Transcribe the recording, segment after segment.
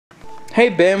Hey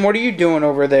Ben, what are you doing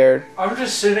over there? I'm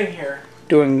just sitting here.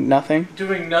 Doing nothing?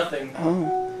 Doing nothing. Oh.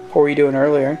 What were you doing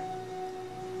earlier?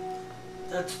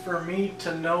 That's for me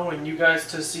to know and you guys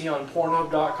to see on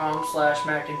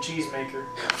pornhub.com/mac-and-cheese-maker.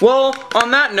 Well,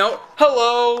 on that note,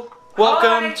 hello!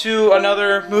 Welcome Hi. to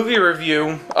another movie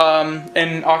review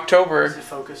in October. Is it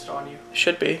focused on you?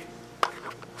 Should be.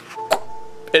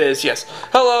 It is, yes.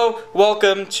 Hello,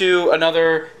 welcome to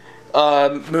another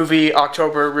movie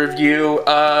October review.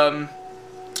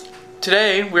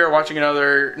 Today we are watching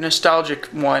another nostalgic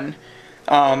one.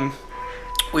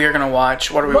 We are gonna watch,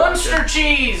 what are we Monster watching?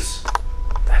 Cheese!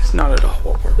 That's not at all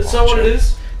what we're watching. Is that what it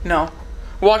is? No.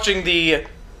 Watching the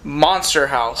Monster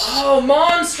House. Oh,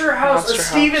 Monster House! Monster A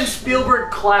Steven House. Spielberg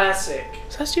classic.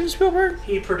 Is that Steven Spielberg?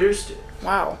 He produced it.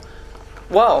 Wow.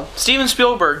 Well, Steven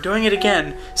Spielberg doing it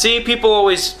again. See, people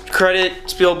always credit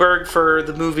Spielberg for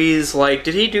the movies like,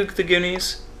 did he do The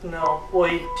Goonies? No. Well,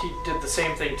 he did the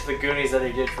same thing to the Goonies that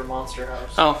he did for Monster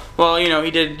House. Oh, well,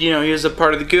 he did, he was a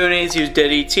part of the Goonies, he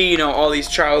did E.T., all these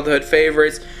childhood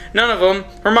favorites. None of them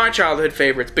are my childhood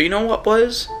favorites, but you know what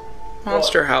was?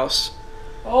 Monster House.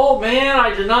 Oh, man,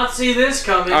 I did not see this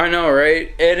coming. I know,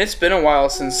 right? And it's been a while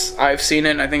since I've seen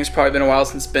it, and I think it's probably been a while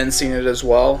since Ben's seen it as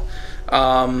well.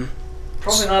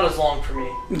 Probably not as long for me.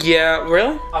 Yeah,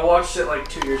 really? I watched it like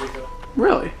 2 years ago.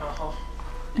 Really? Uh-huh.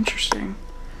 Interesting.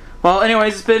 Well,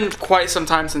 anyways, it's been quite some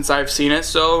time since I've seen it,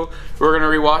 so we're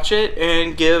gonna rewatch it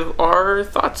and give our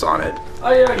thoughts on it.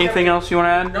 Oh, yeah. Anything else you want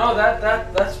to add? No,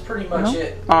 that's pretty much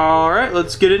it. All right,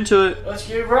 let's get into it. Let's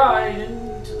get right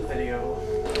into the video.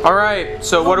 All right,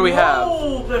 so what do we have?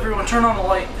 Oh, everyone, turn on the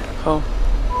light. Oh.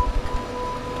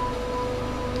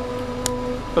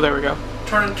 Oh, there we go.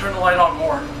 Turn the light on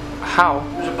more. How?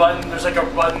 There's a button. There's like a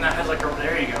button that has like a.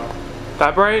 There you go.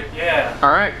 That bright? Yeah.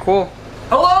 All right, cool.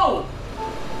 Hello.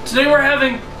 Today we're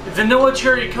having Vanilla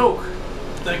Cherry Coke,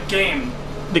 the game.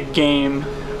 The game.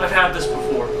 I've had this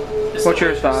before. It's What's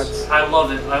your delicious. thoughts? I love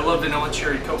it. I love Vanilla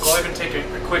Cherry Coke. I'll even take a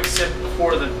quick sip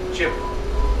before the chip.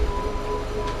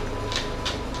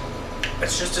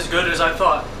 It's just as good as I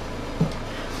thought.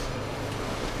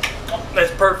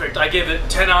 That's perfect. I give it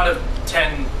 10 out of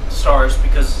 10 stars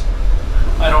because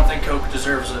I don't think Coke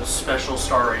deserves a special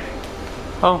star rating.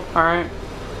 Oh, all right.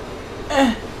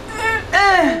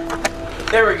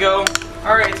 There we go.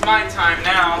 All right, it's my time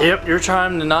now. Yep, your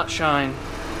time to not shine.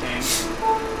 Dang.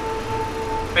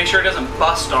 Make sure it doesn't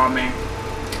bust on me.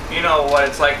 You know what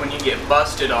it's like when you get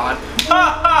busted on.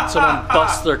 Someone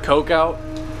busts their Coke out.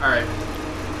 All right.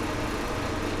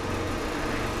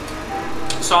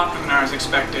 Softer than I was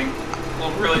expecting.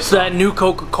 Well, really It's soft. that new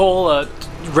Coca-Cola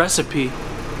recipe.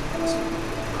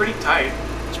 Pretty tight. I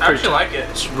pretty actually like it.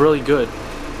 It's really good.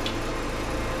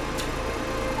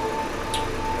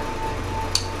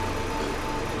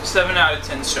 Seven out of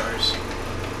 10 stars.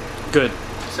 Good.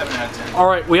 7 out of 10. All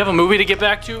right, we have a movie to get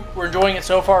back to. We're enjoying it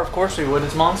so far. Of course we would.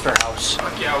 It's Monster House.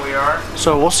 Fuck yeah, we are.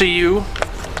 So we'll see you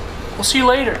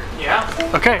later. Yeah.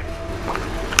 Okay.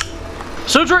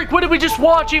 So Drake, what did we just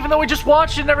watch? Even though we just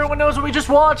watched it and everyone knows what we just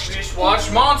watched. We just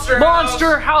watched Monster House.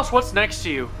 Monster House. What's next to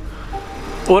you?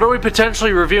 What are we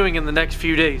potentially reviewing in the next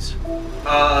few days?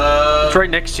 It's right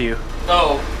next to you.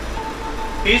 Oh.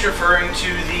 He's referring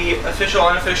to the official,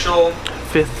 unofficial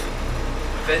Fifth.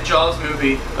 Jaws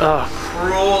movie.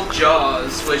 Cruel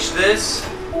Jaws, which this,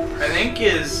 I think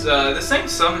is, this thing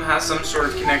has some sort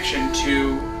of connection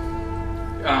to,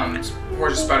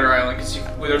 Horrors of Spider Island, because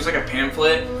there's like a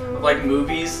pamphlet of like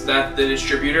movies that the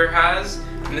distributor has,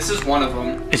 and this is one of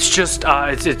them. It's just,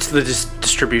 it's the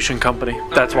distribution company.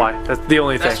 That's why. That's the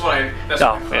only thing. That's what I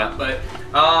thought, yeah. but,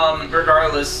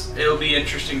 regardless, it'll be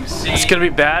interesting to see. It's gonna be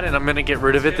bad, and I'm gonna get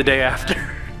rid of it the day after.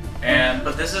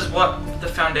 But this is what the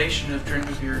foundation of Dream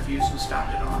Movie Reviews was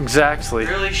founded on. Exactly.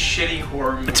 Really shitty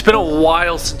horror movie. It's been a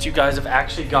while since you guys have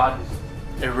actually gotten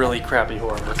a really crappy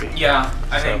horror movie. Yeah,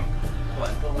 I think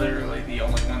literally the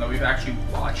only one that we've actually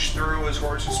watched through was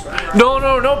Horrors of Spider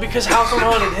Island. No, because House on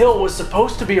Haunted Hill was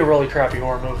supposed to be a really crappy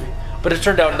horror movie, but it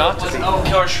turned out not to be. Oh,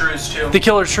 Killer Shrews too. The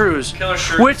Killer Shrews. Killer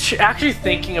Shrews. Which, actually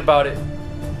thinking about it,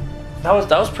 that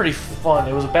was pretty fun.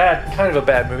 It was kind of a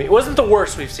bad movie. It wasn't the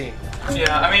worst we've seen.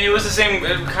 Yeah, I mean it was kind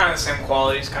of the same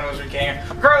qualities, kind of as we came.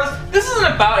 Regardless, this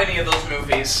isn't about any of those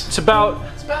movies. It's about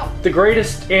the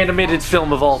greatest animated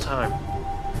film of all time.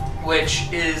 Which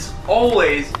is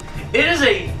always, it is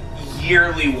a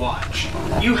yearly watch.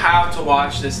 You have to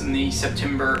watch this in the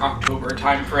September-October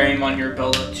time frame on your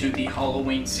build up to the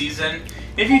Halloween season.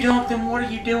 If you don't, then what are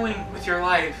you doing with your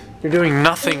life? You're doing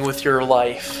nothing with your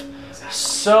life.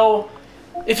 So,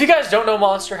 if you guys don't know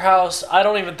Monster House, I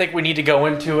don't even think we need to go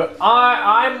into it.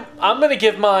 I'm gonna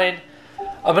give mine.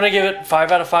 I'm gonna give it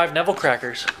 5 out of 5 Neville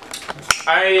crackers.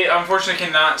 I unfortunately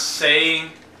cannot say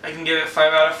I can give it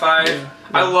 5 out of 5. Yeah.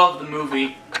 I love the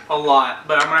movie a lot,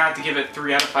 but I'm gonna have to give it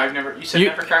 3 out of 5. You said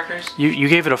Never Crackers? You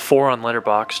gave it a 4 on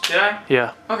Letterboxd. Did I?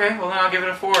 Yeah. Okay, well then I'll give it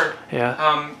a 4.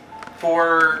 Yeah.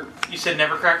 You said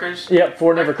Never Crackers? Yep,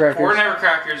 4 Never Crackers. 4 Never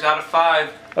Crackers out of 5.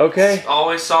 Okay. It's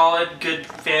always solid, good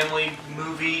family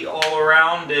movie all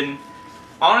around, and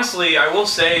honestly, I will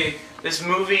say this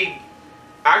movie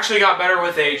actually got better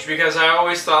with age because I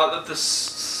always thought that the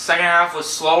second half was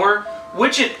slower,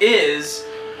 which it is,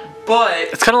 but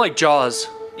It's kind of like Jaws.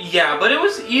 yeah, but it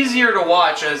was easier to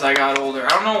watch as I got older. I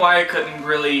don't know why I couldn't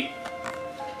really,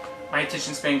 my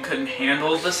attention span couldn't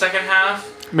handle the second half.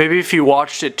 Maybe if you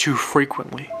watched it too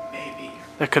frequently. Maybe.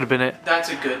 That could have been it. That's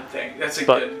a good thing.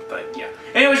 But yeah.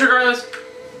 Anyways, regardless,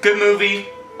 good movie.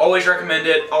 Always recommend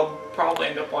it. I'll probably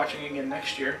end up watching it again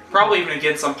next year. Probably even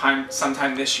again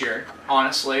sometime this year,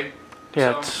 honestly.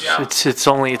 Yeah, So, it's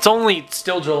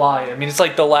still July. I mean, it's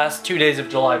like the last 2 days of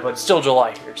July, but it's still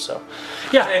July here, so.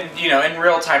 Yeah. And, in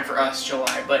real time for us,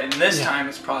 July, but in this time,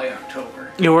 it's probably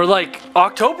October. We're like,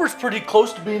 October's pretty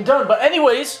close to being done, but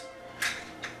anyways,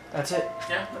 that's it.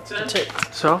 Yeah, that's it. That's it.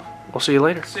 So, we'll see you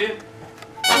later. See you.